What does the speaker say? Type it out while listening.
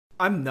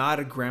I'm not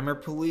a grammar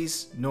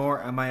police,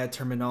 nor am I a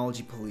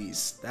terminology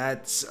police.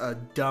 That's a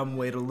dumb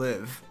way to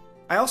live.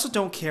 I also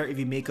don't care if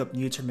you make up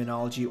new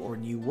terminology or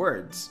new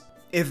words.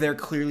 If they're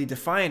clearly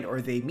defined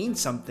or they mean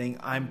something,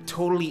 I'm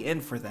totally in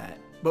for that.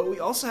 But we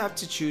also have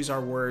to choose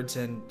our words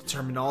and the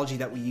terminology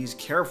that we use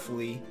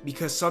carefully,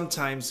 because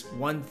sometimes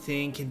one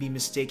thing can be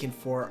mistaken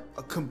for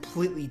a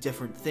completely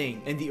different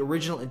thing and the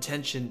original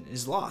intention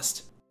is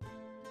lost.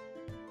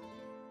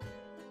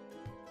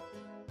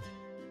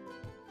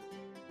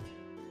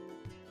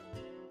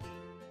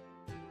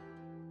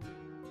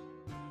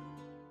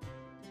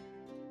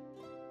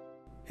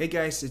 Hey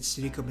guys, it's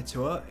Siriko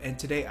Matoa, and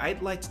today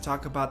I'd like to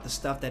talk about the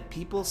stuff that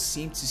people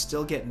seem to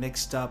still get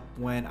mixed up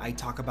when I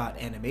talk about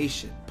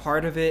animation.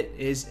 Part of it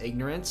is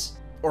ignorance,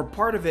 or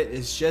part of it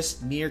is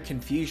just mere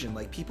confusion,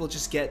 like people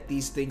just get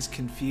these things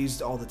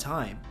confused all the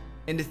time.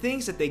 And the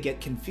things that they get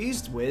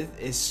confused with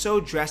is so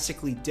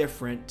drastically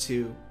different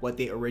to what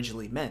they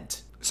originally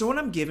meant. So when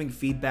I'm giving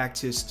feedback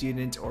to a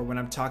student or when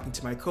I'm talking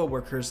to my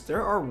coworkers,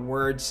 there are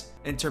words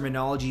and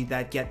terminology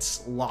that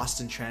gets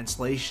lost in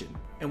translation.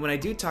 And when I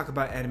do talk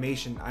about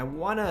animation, I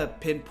want to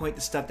pinpoint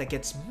the stuff that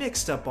gets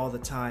mixed up all the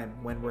time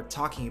when we're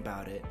talking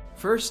about it.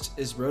 First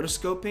is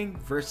rotoscoping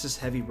versus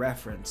heavy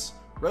reference.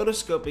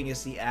 Rotoscoping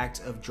is the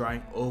act of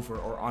drawing over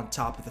or on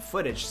top of the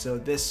footage, so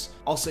this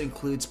also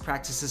includes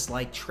practices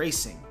like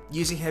tracing.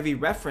 Using heavy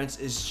reference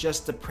is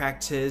just the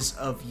practice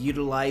of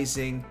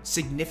utilizing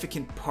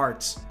significant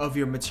parts of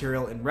your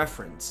material in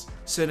reference.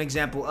 So an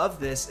example of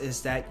this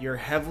is that you're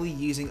heavily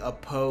using a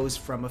pose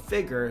from a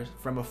figure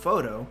from a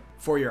photo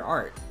for your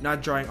art,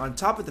 not drawing on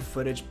top of the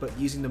footage but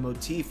using the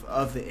motif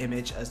of the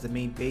image as the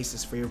main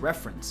basis for your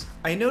reference.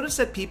 I noticed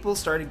that people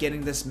started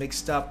getting this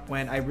mixed up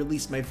when I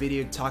released my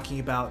video talking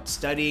about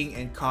studying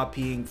and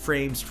copying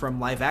frames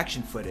from live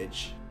action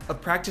footage, a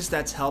practice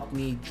that's helped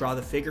me draw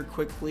the figure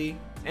quickly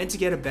and to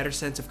get a better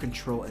sense of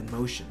control and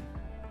motion.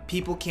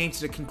 People came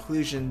to the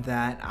conclusion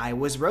that I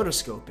was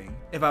rotoscoping.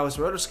 If I was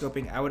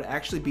rotoscoping, I would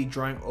actually be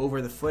drawing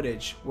over the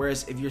footage,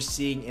 whereas if you're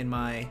seeing in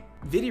my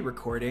video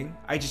recording,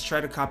 I just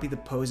try to copy the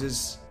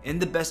poses in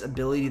the best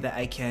ability that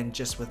I can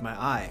just with my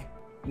eye.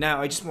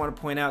 Now, I just want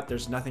to point out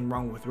there's nothing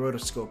wrong with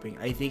rotoscoping.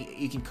 I think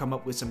you can come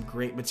up with some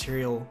great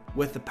material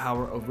with the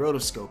power of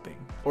rotoscoping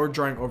or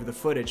drawing over the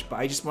footage, but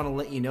I just want to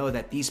let you know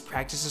that these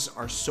practices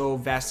are so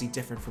vastly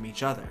different from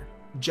each other.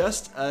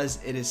 Just as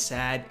it is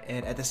sad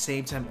and at the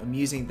same time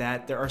amusing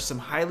that there are some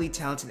highly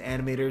talented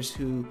animators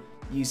who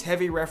use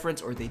heavy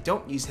reference or they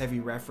don't use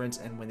heavy reference,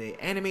 and when they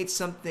animate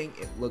something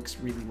it looks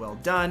really well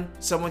done,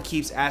 someone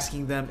keeps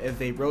asking them if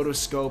they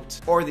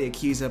rotoscoped or they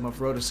accuse them of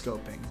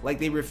rotoscoping. Like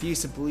they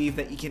refuse to believe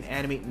that you can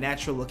animate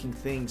natural looking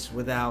things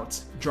without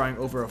drawing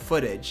over a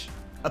footage.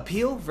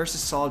 Appeal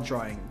versus solid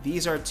drawing.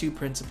 These are two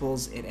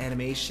principles in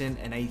animation,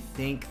 and I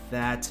think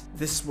that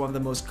this is one of the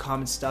most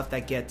common stuff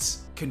that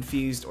gets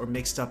confused or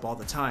mixed up all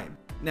the time.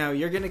 Now,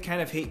 you're gonna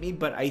kind of hate me,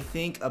 but I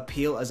think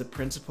appeal as a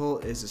principle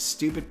is a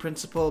stupid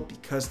principle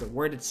because the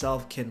word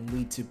itself can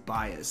lead to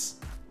bias.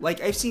 Like,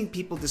 I've seen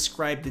people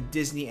describe the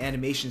Disney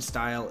animation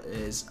style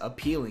as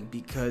appealing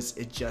because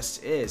it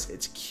just is.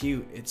 It's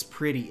cute, it's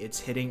pretty,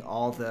 it's hitting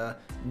all the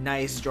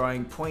nice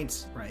drawing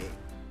points right.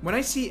 When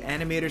I see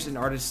animators and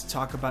artists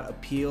talk about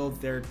appeal,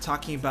 they're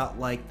talking about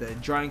like the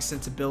drawing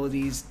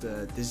sensibilities,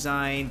 the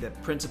design, the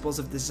principles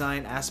of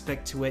design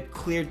aspect to it,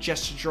 clear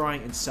gesture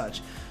drawing and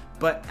such.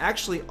 But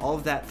actually all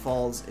of that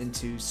falls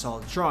into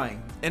solid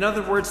drawing. In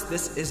other words,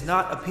 this is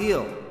not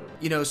appeal.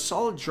 You know,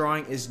 solid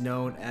drawing is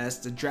known as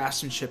the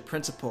draftsmanship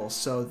principle,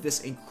 so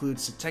this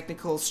includes the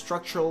technical,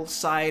 structural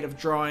side of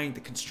drawing, the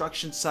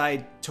construction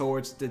side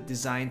towards the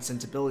design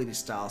sensibility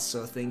style,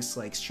 so things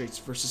like straights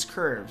versus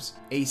curves,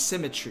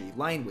 asymmetry,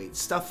 line weight,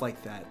 stuff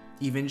like that.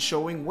 Even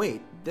showing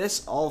weight.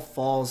 This all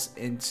falls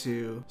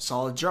into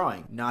solid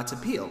drawing, not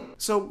appeal.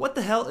 So what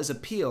the hell is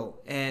appeal?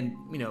 And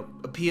you know,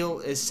 appeal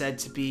is said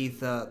to be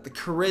the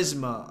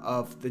charisma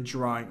of the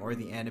drawing or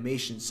the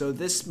animation. So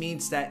this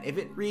means that if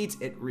it reads,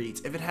 it reads.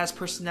 If it has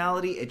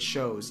personality, it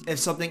shows. If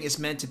something is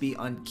meant to be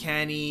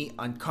uncanny,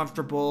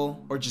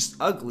 uncomfortable, or just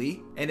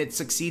ugly, and it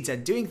succeeds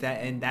at doing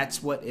that, and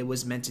that's what it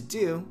was meant to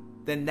do,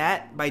 then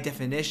that, by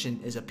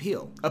definition, is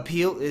appeal.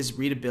 Appeal is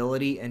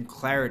readability and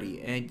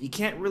clarity, and you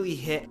can't really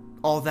hit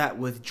all that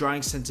with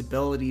drawing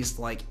sensibilities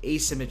like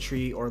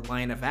asymmetry or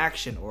line of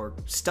action or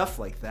stuff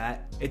like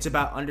that. It's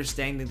about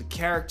understanding the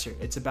character.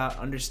 It's about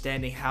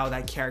understanding how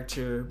that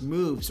character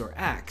moves or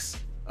acts.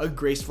 A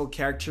graceful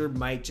character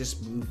might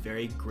just move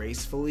very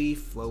gracefully,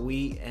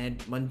 flowy,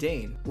 and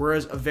mundane,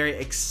 whereas a very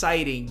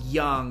exciting,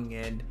 young,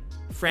 and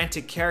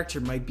frantic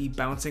character might be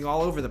bouncing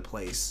all over the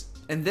place.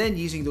 And then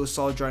using those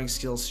solid drawing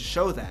skills to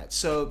show that.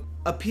 So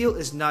appeal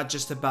is not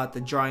just about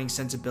the drawing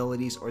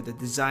sensibilities or the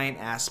design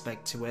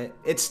aspect to it,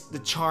 it's the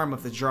charm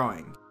of the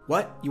drawing.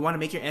 What? You want to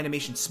make your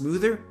animation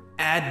smoother?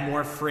 Add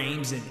more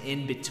frames and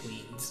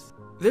in-betweens.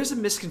 There's a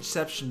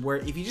misconception where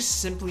if you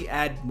just simply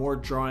add more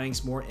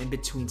drawings, more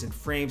in-betweens and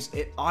frames,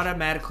 it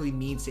automatically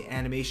means the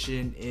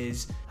animation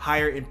is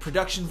higher in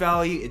production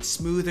value, it's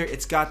smoother,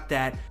 it's got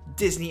that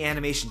Disney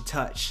animation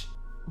touch.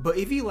 But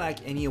if you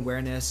lack any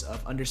awareness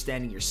of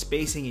understanding your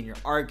spacing and your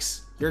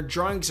arcs, your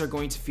drawings are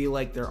going to feel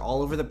like they're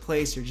all over the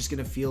place. You're just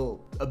going to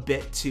feel a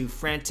bit too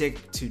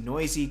frantic, too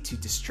noisy, too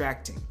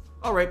distracting.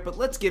 Alright, but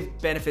let's give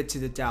benefit to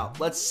the doubt.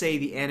 Let's say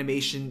the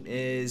animation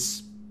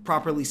is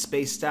properly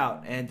spaced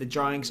out and the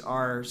drawings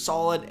are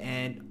solid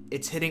and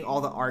it's hitting all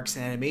the arcs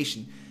and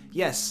animation.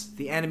 Yes,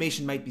 the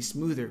animation might be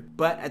smoother,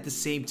 but at the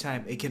same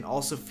time, it can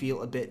also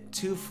feel a bit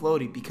too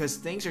floaty because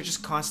things are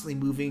just constantly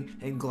moving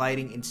and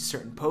gliding into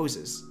certain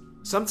poses.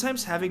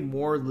 Sometimes having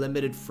more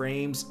limited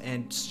frames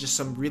and just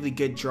some really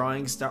good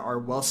drawings that are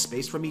well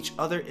spaced from each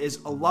other is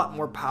a lot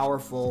more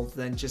powerful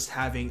than just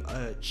having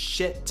a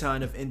shit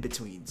ton of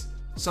in-betweens.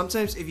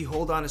 Sometimes if you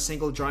hold on a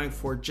single drawing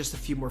for just a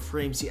few more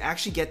frames, you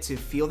actually get to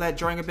feel that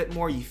drawing a bit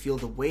more, you feel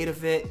the weight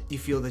of it, you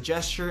feel the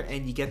gesture,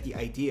 and you get the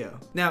idea.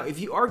 Now, if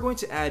you are going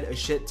to add a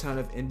shit ton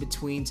of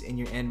in-betweens in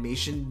your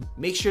animation,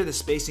 make sure the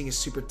spacing is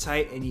super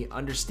tight and you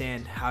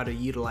understand how to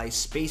utilize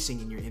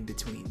spacing in your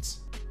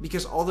in-betweens.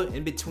 Because although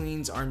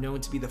in-betweens are known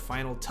to be the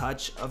final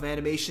touch of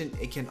animation,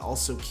 it can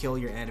also kill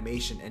your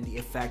animation and the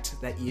effect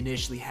that you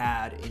initially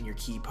had in your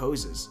key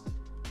poses.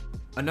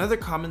 Another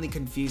commonly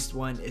confused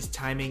one is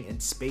timing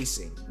and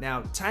spacing.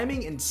 Now,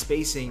 timing and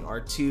spacing are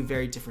two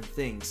very different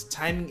things.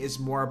 Timing is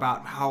more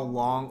about how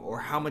long or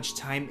how much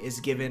time is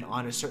given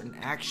on a certain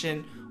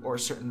action or a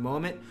certain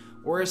moment,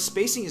 whereas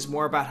spacing is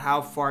more about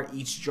how far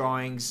each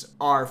drawings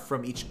are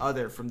from each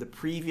other, from the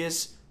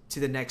previous to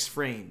the next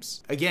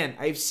frames. Again,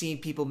 I've seen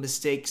people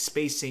mistake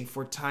spacing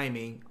for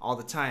timing all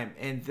the time,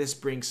 and this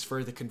brings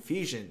further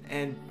confusion,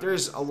 and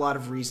there's a lot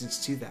of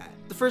reasons to that.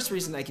 The first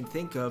reason I can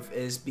think of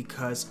is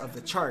because of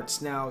the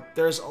charts. Now,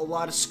 there's a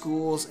lot of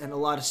schools and a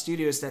lot of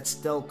studios that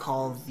still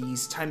call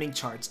these timing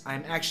charts.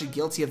 I'm actually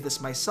guilty of this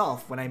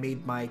myself when I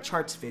made my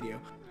charts video.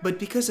 But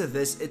because of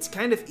this, it's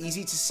kind of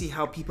easy to see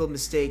how people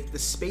mistake the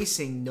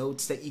spacing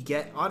notes that you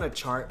get on a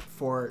chart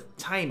for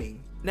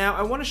timing. Now,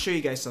 I want to show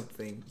you guys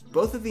something.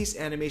 Both of these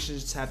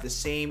animations have the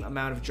same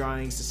amount of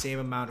drawings, the same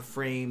amount of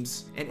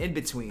frames, and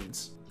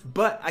in-betweens.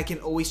 But I can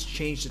always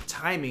change the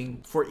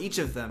timing for each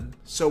of them.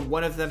 So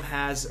one of them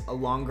has a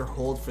longer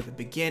hold for the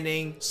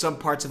beginning. Some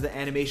parts of the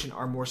animation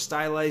are more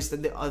stylized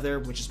than the other,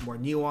 which is more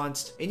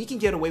nuanced. And you can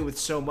get away with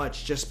so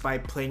much just by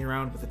playing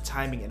around with the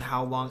timing and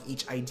how long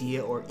each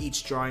idea or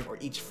each drawing or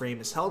each frame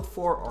is held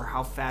for, or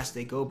how fast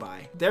they go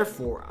by.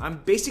 Therefore,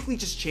 I'm basically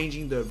just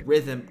changing the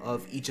rhythm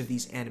of each of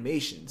these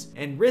animations.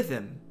 And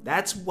rhythm,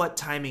 that's what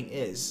timing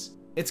is.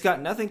 It's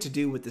got nothing to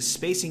do with the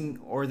spacing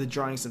or the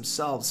drawings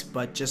themselves,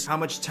 but just how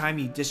much time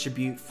you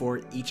distribute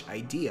for each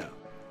idea.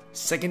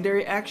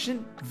 Secondary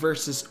action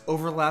versus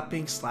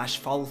overlapping /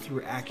 follow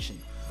through action.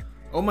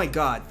 Oh my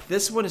god,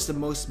 this one is the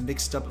most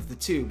mixed up of the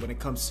two when it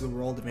comes to the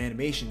world of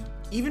animation.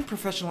 Even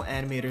professional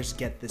animators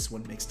get this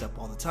one mixed up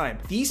all the time.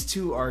 These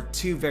two are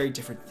two very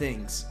different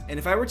things, and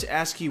if I were to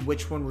ask you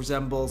which one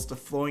resembles the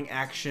flowing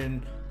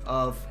action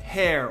of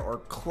hair or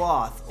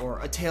cloth or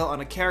a tail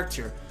on a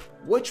character,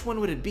 which one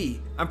would it be?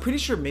 I'm pretty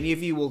sure many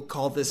of you will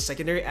call this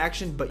secondary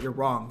action, but you're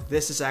wrong.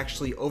 This is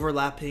actually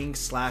overlapping /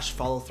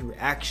 follow through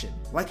action.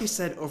 Like I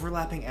said,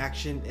 overlapping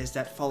action is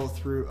that follow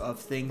through of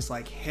things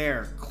like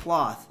hair,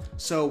 cloth.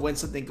 So when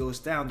something goes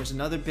down, there's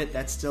another bit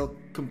that still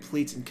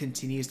completes and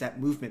continues that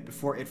movement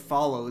before it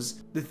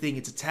follows the thing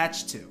it's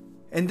attached to.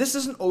 And this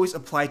doesn't always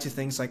apply to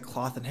things like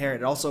cloth and hair,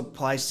 it also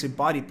applies to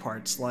body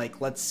parts,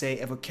 like let's say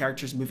if a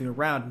character is moving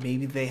around,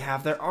 maybe they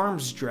have their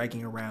arms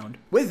dragging around.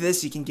 With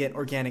this, you can get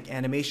organic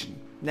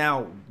animation.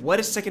 Now, what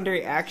is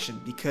secondary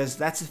action? Because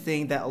that's the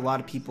thing that a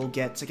lot of people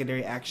get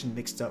secondary action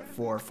mixed up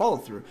for follow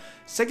through.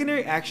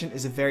 Secondary action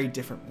is a very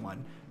different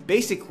one.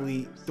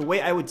 Basically, the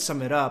way I would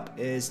sum it up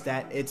is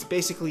that it's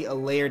basically a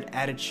layered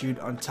attitude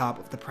on top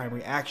of the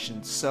primary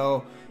action.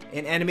 So,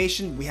 in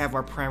animation, we have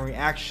our primary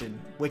action,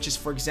 which is,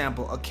 for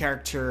example, a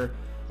character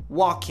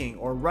walking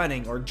or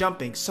running or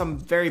jumping, some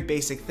very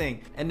basic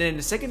thing. And then in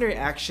the secondary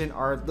action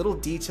are little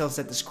details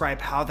that describe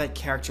how that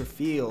character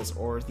feels,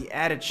 or the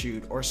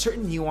attitude, or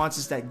certain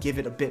nuances that give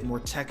it a bit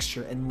more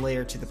texture and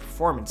layer to the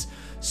performance.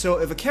 So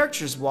if a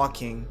character is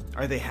walking,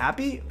 are they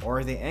happy or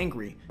are they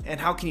angry?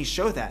 And how can you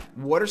show that?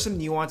 What are some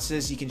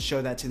nuances you can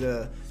show that to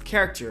the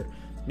character?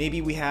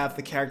 Maybe we have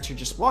the character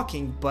just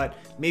walking, but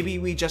maybe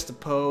we just a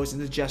pose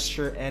and the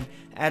gesture and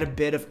add a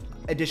bit of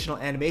additional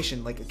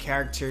animation, like a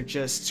character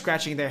just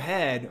scratching their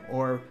head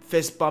or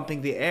fist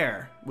bumping the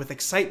air with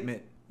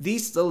excitement.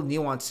 These little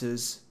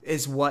nuances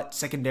is what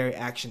secondary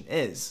action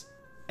is.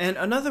 And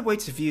another way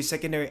to view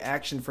secondary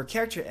action for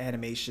character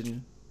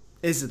animation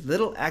is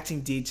little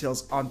acting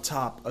details on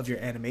top of your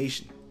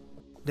animation.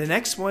 The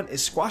next one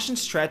is squash and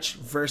stretch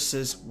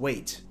versus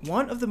weight.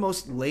 One of the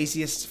most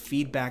laziest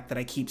feedback that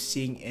I keep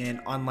seeing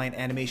in online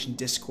animation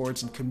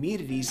discords and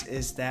communities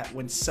is that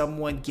when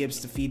someone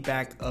gives the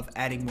feedback of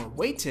adding more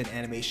weight to an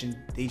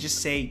animation, they just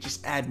say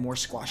just add more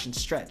squash and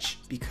stretch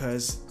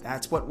because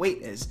that's what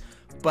weight is.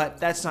 But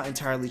that's not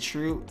entirely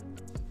true,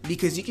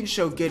 because you can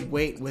show good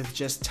weight with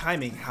just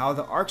timing, how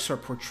the arcs are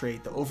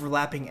portrayed, the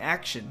overlapping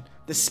action,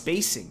 the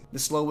spacing, the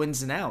slow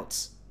ins and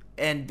outs,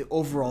 and the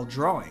overall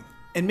drawing.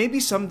 And maybe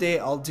someday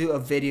I'll do a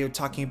video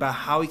talking about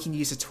how we can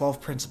use the 12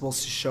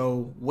 principles to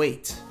show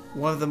weight,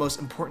 one of the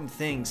most important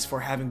things for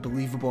having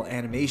believable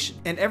animation.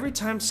 And every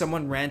time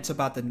someone rants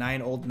about the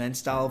 9 old men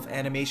style of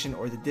animation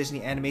or the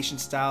Disney animation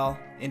style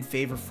in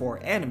favor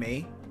for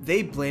anime,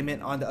 they blame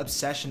it on the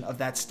obsession of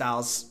that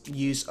style's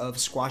use of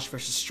squash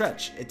versus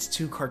stretch. It's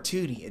too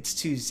cartoony, it's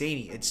too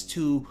zany, it's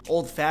too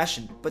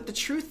old-fashioned. But the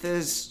truth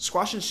is,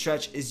 squash and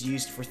stretch is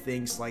used for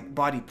things like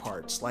body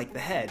parts, like the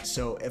head.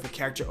 So if a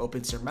character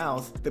opens their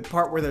mouth, the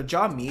part where their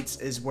jaw meets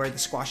is where the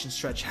squash and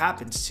stretch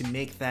happens to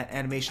make that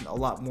animation a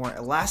lot more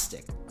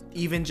elastic.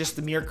 Even just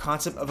the mere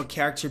concept of a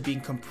character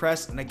being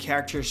compressed and a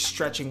character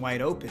stretching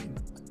wide open.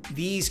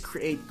 These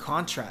create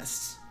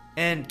contrasts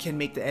and can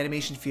make the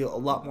animation feel a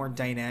lot more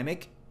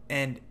dynamic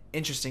and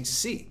interesting to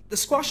see. The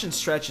squash and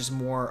stretch is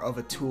more of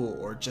a tool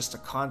or just a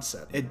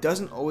concept. It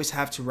doesn't always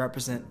have to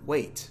represent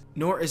weight,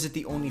 nor is it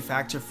the only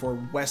factor for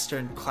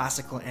Western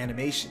classical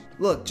animation.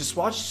 Look, just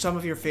watch some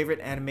of your favorite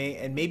anime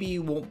and maybe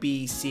you won't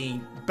be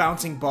seeing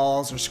bouncing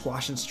balls or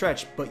squash and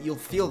stretch, but you'll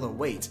feel the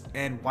weight.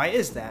 And why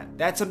is that?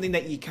 That's something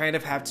that you kind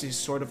of have to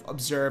sort of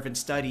observe and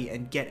study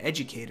and get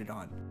educated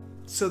on.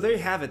 So there you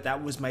have it.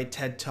 That was my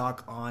TED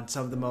Talk on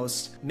some of the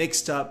most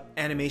mixed up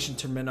animation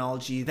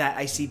terminology that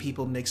I see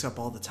people mix up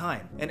all the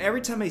time. And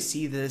every time I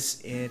see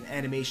this in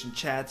animation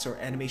chats or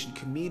animation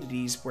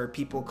communities where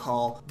people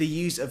call the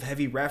use of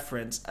heavy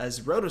reference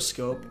as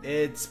rotoscope,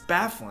 it's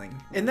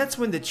baffling. And that's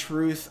when the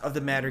truth of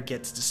the matter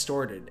gets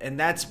distorted, and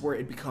that's where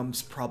it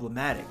becomes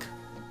problematic.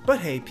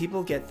 But hey,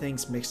 people get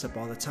things mixed up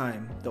all the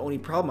time. The only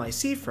problem I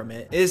see from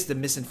it is the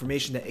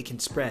misinformation that it can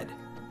spread.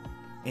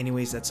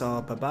 Anyways, that's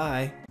all.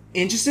 Bye-bye.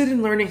 Interested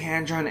in learning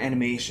hand-drawn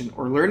animation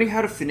or learning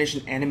how to finish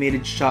an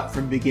animated shot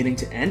from beginning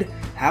to end?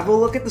 Have a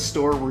look at the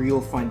store where you'll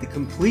find the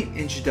complete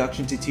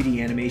Introduction to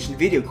 2D Animation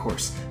video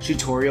course,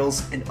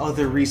 tutorials, and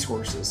other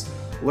resources.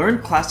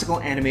 Learn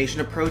classical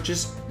animation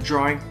approaches,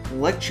 drawing,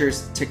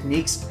 lectures,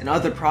 techniques, and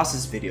other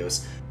process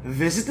videos.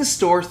 Visit the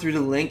store through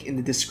the link in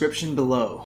the description below.